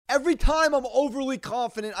Every time I'm overly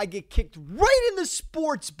confident, I get kicked right in the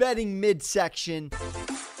sports betting midsection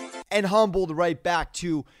and humbled right back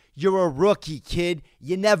to, you're a rookie, kid.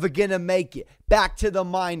 You're never going to make it. Back to the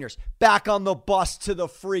minors. Back on the bus to the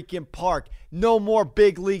freaking park. No more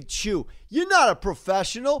big league chew. You're not a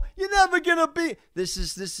professional. You're never going to be. This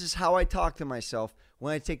is how I talk to myself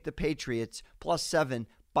when I take the Patriots +7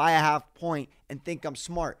 by a half point and think I'm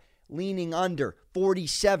smart. Leaning under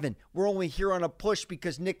 47. We're only here on a push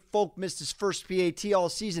because Nick Folk missed his first PAT all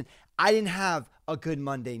season. I didn't have a good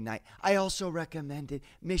Monday night. I also recommended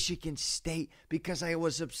Michigan State because I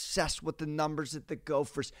was obsessed with the numbers at the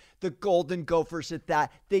Gophers. The Golden Gophers at that.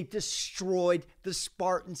 They destroyed the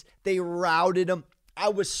Spartans. They routed them. I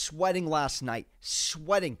was sweating last night.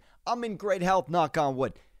 Sweating. I'm in great health, knock on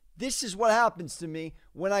wood. This is what happens to me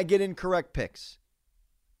when I get incorrect picks.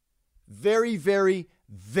 Very, very,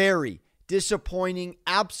 very disappointing,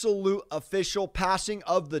 absolute official passing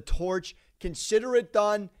of the torch. Consider it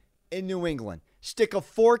done in New England. Stick a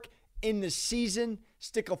fork in the season.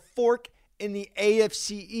 Stick a fork in the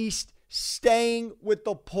AFC East. Staying with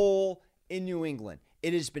the poll in New England.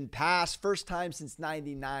 It has been passed. First time since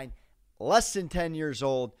 99. Less than 10 years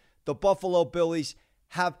old. The Buffalo Billies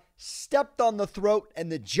have stepped on the throat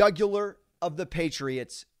and the jugular of the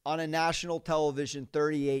Patriots on a national television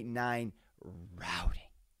 38-9 routing.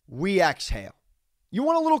 We exhale. You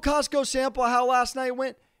want a little Costco sample of how last night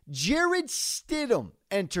went? Jarrett Stidham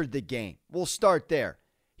entered the game. We'll start there.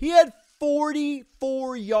 He had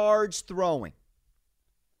 44 yards throwing.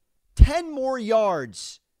 10 more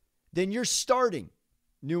yards than your starting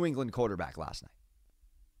New England quarterback last night.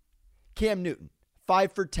 Cam Newton,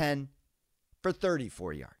 5 for 10 for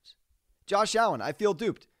 34 yards. Josh Allen, I feel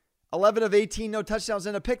duped. 11 of 18, no touchdowns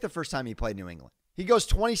and a pick the first time he played New England. He goes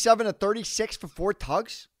 27 of 36 for 4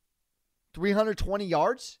 tugs. 320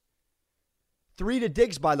 yards. 3 to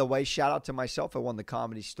Diggs, by the way. Shout out to myself. I won the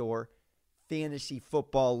Comedy Store Fantasy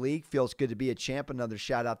Football League. Feels good to be a champ. Another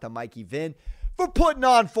shout out to Mikey Vinn for putting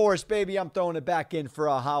on for us, baby. I'm throwing it back in for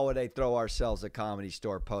a holiday. Throw ourselves a Comedy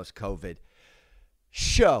Store post-COVID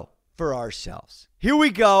show for ourselves. Here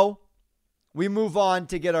we go. We move on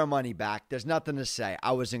to get our money back. There's nothing to say.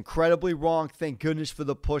 I was incredibly wrong. Thank goodness for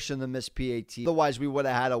the push and the missed PAT. Otherwise, we would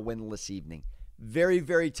have had a winless evening. Very,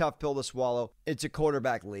 very tough pill to swallow. It's a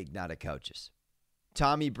quarterback league, not a coach's.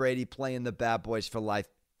 Tommy Brady playing the bad boys for life.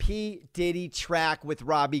 P. Diddy track with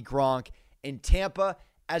Robbie Gronk in Tampa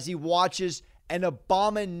as he watches an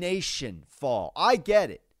abomination fall. I get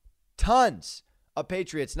it. Tons of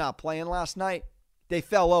Patriots not playing last night. They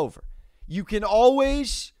fell over. You can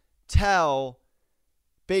always tell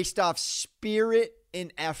based off spirit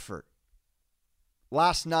and effort.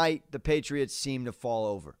 Last night, the Patriots seemed to fall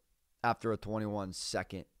over after a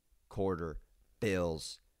 21-second quarter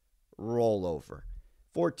Bills rollover.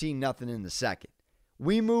 14-0 in the second.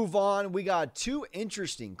 We move on. We got 2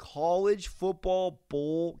 interesting college football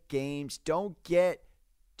bowl games. Don't get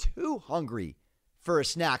too hungry for a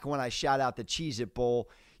snack when I shout out the Cheez-It Bowl.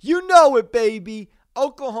 You know it, baby.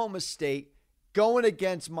 Oklahoma State going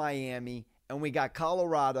against Miami, and we got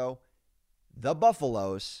Colorado, the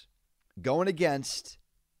Buffaloes, going against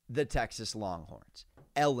the Texas Longhorns.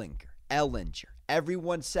 Ellinger.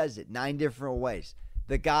 Everyone says it 9 different ways.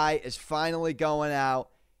 The guy is finally going out,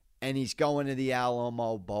 and he's going to the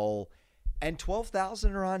Alamo Bowl. And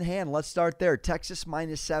 12,000 are on hand. Let's start there. Texas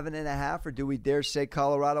 -7.5, or do we dare say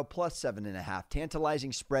Colorado +7.5?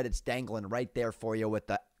 Tantalizing spread. It's dangling right there for you with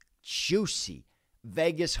the juicy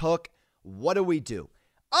Vegas hook. What do we do?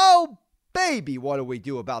 Oh, baby, what do we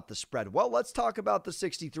do about the spread? Well, let's talk about the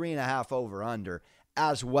 63.5 over-under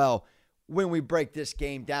as well. When we break this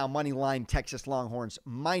game down, money line Texas Longhorns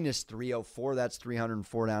 -304. That's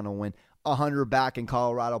 304 down to win. 100 back in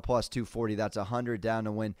Colorado +240. That's 100 down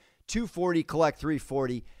to win. 240, collect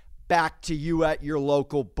 340. Back to you at your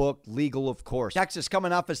local book. Legal, of course. Texas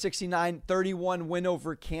coming off a 69-31 win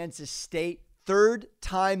over Kansas State. 3rd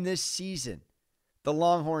time this season the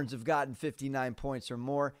Longhorns have gotten 59 points or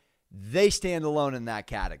more. They stand alone in that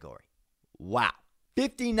category. Wow.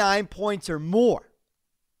 59 points or more.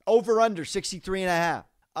 Over under 63.5.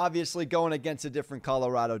 Obviously going against a different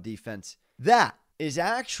Colorado defense. That is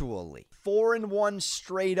actually 4-1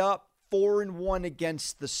 straight up, 4-1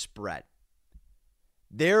 against the spread.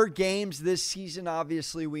 Their games this season,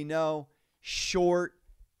 obviously we know, short,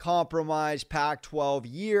 compromise, Pac-12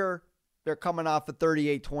 year. They're coming off a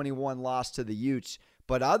 38-21 loss to the Utes.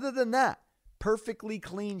 But other than that, perfectly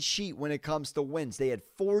clean sheet when it comes to wins. They had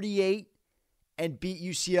 48 and beat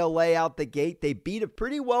UCLA out the gate. They beat a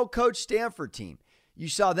pretty well-coached Stanford team. You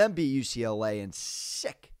saw them beat UCLA in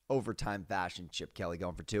sick overtime fashion. Chip Kelly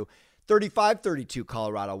going for 2. 35-32,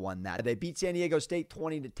 Colorado won that. They beat San Diego State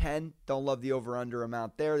 20-10. Don't love the over-under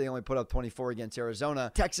amount there. They only put up 24 against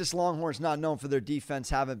Arizona. Texas Longhorns not known for their defense,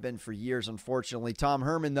 haven't been for years, unfortunately. Tom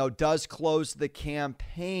Herman, though, does close the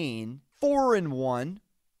campaign 4-1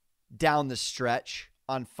 down the stretch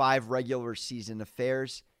on 5 regular season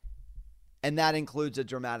affairs. And that includes a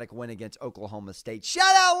dramatic win against Oklahoma State.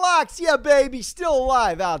 Shout out Locks, yeah, baby, still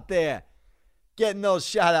alive out there. Getting those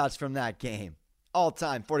shout outs from that game.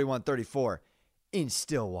 All-time 41-34 in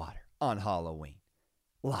Stillwater on Halloween.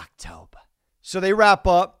 Locktober. So they wrap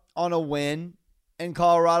up on a win, and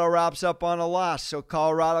Colorado wraps up on a loss. So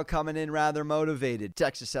Colorado coming in rather motivated.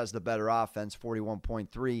 Texas has the better offense,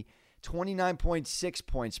 41.3, 29.6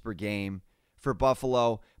 points per game for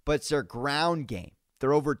Buffalo, but it's their ground game.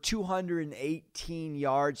 They're over 218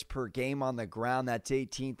 yards per game on the ground. That's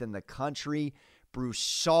 18th in the country.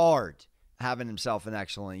 Broussard having himself an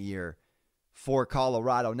excellent year for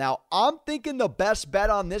Colorado. Now, I'm thinking the best bet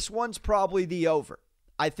on this one's probably the over.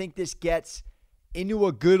 I think this gets into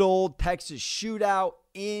a good old Texas shootout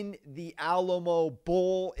in the Alamo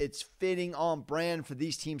Bowl. It's fitting on brand for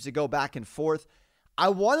these teams to go back and forth. I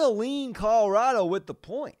want to lean Colorado with the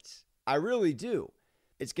points. I really do.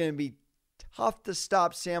 It's going to be tough to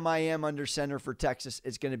stop Sam I Am under center for Texas.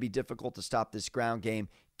 It's going to be difficult to stop this ground game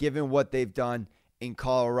given what they've done in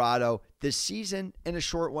Colorado this season, and a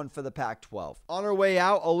short one for the Pac-12. On our way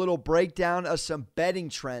out, a little breakdown of some betting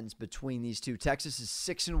trends between these two. Texas is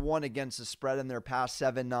 6-1 against the spread in their past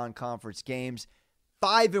 7 non-conference games,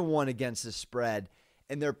 5-1 against the spread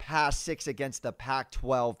in their past 6 against the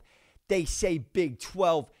Pac-12. They say Big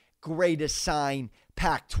 12, greatest sign,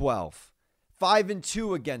 Pac-12.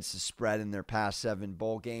 5-2 against the spread in their past 7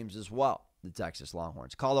 bowl games as well, the Texas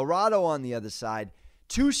Longhorns. Colorado on the other side,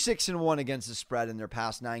 2-6-1 against the spread in their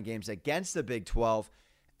past 9 games against the Big 12,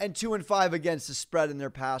 and 2-5 against the spread in their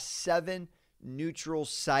past 7 neutral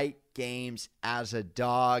site games as a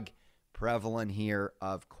dog. Prevalent here,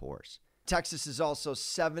 of course. Texas is also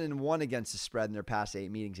 7-1 against the spread in their past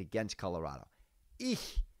 8 meetings against Colorado.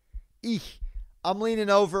 I'm leaning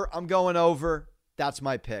over. I'm going over. That's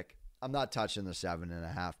my pick. I'm not touching the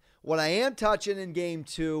 7.5. What I am touching in game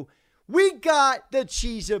 2, we got the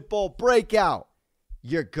Cheez-It Bowl breakout.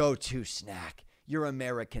 Your go-to snack, your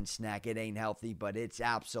American snack. It ain't healthy, but it's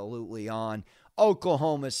absolutely on.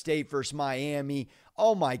 Oklahoma State versus Miami.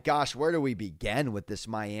 Oh my gosh, where do we begin with this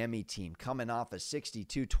Miami team? Coming off a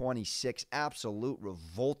 62-26 absolute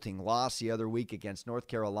revolting loss the other week against North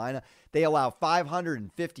Carolina. They allow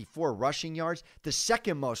 554 rushing yards, the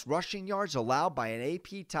second most rushing yards allowed by an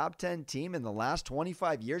AP top 10 team in the last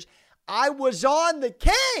 25 years. I was on the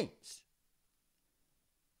Canes.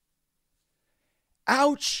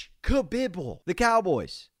 Ouch, kabibble. The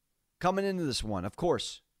Cowboys coming into this one, of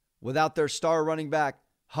course, without their star running back,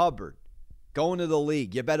 Hubbard, going to the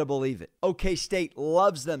league. You better believe it. OK State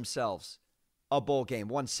loves themselves a bowl game.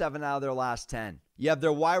 Won 7 out of their last 10. You have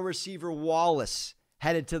their wide receiver, Wallace,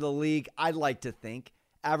 headed to the league, I'd like to think,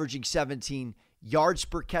 averaging 17 yards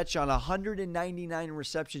per catch on 199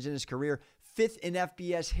 receptions in his career. 5th in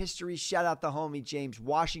FBS history. Shout out the homie James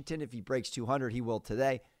Washington. If he breaks 200, he will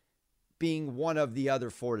today, being one of the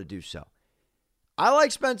other 4 to do so. I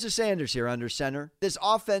like Spencer Sanders here under center. This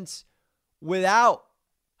offense without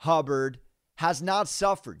Hubbard has not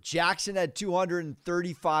suffered. Jackson had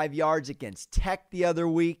 235 yards against Tech the other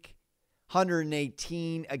week,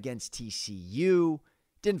 118 against TCU.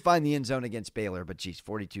 Didn't find the end zone against Baylor, but geez,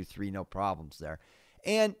 42-3, no problems there.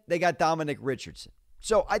 And they got Dominic Richardson.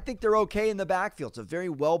 So I think they're okay in the backfield. It's a very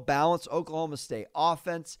well-balanced Oklahoma State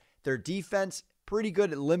offense. Their defense, pretty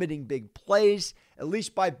good at limiting big plays, at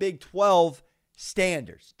least by Big 12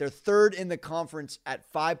 standards. They're 3rd in the conference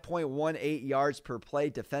at 5.18 yards per play,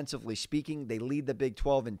 defensively speaking. They lead the Big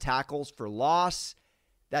 12 in tackles for loss.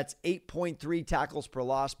 That's 8.3 tackles per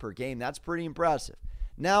loss per game. That's pretty impressive.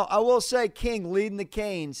 Now, I will say King leading the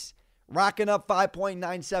Canes, racking up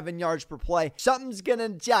 5.97 yards per play. Something's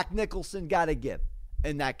Jack Nicholson got to give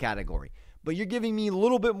in that category. But you're giving me a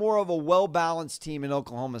little bit more of a well-balanced team in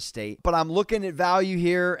Oklahoma State. But I'm looking at value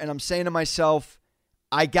here, and I'm saying to myself,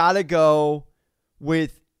 I got to go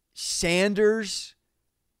with Sanders,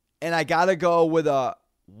 and I got to go with a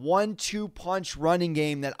 1-2 punch running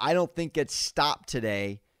game that I don't think gets stopped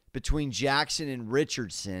today between Jackson and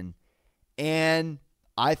Richardson. And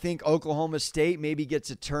I think Oklahoma State maybe gets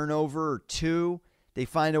a turnover or 2. They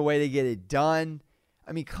find a way to get it done.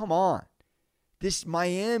 I mean, come on. This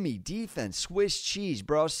Miami defense, Swiss cheese,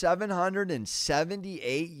 bro.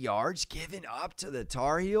 778 yards given up to the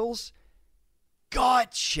Tar Heels.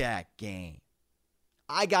 Gut check game.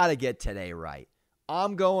 I got to get today right.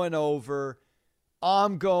 I'm going over.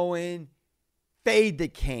 I'm going fade the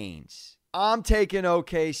Canes. I'm taking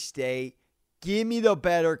OK State. Give me the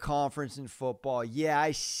better conference in football. Yeah,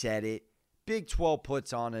 I said it. Big 12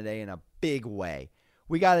 puts on today in a big way.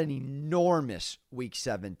 We got an enormous Week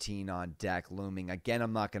 17 on deck looming. Again,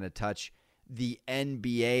 I'm not going to touch the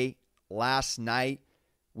NBA. Last night,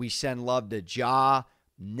 we send love to Ja.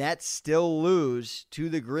 Nets still lose to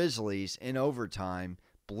the Grizzlies in overtime.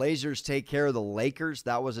 Blazers take care of the Lakers.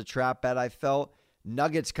 That was a trap bet I felt.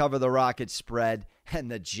 Nuggets cover the Rockets spread.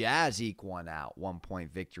 And the Jazz eke one out.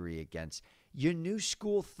 1-point victory against your new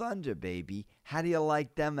school Thunder, baby. How do you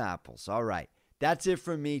like them apples? All right. That's it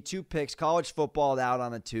from me. 2 picks. College football out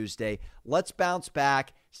on a Tuesday. Let's bounce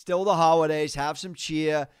back. Still the holidays. Have some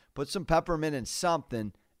chia. Put some peppermint in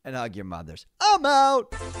something. And hug your mothers. I'm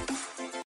out.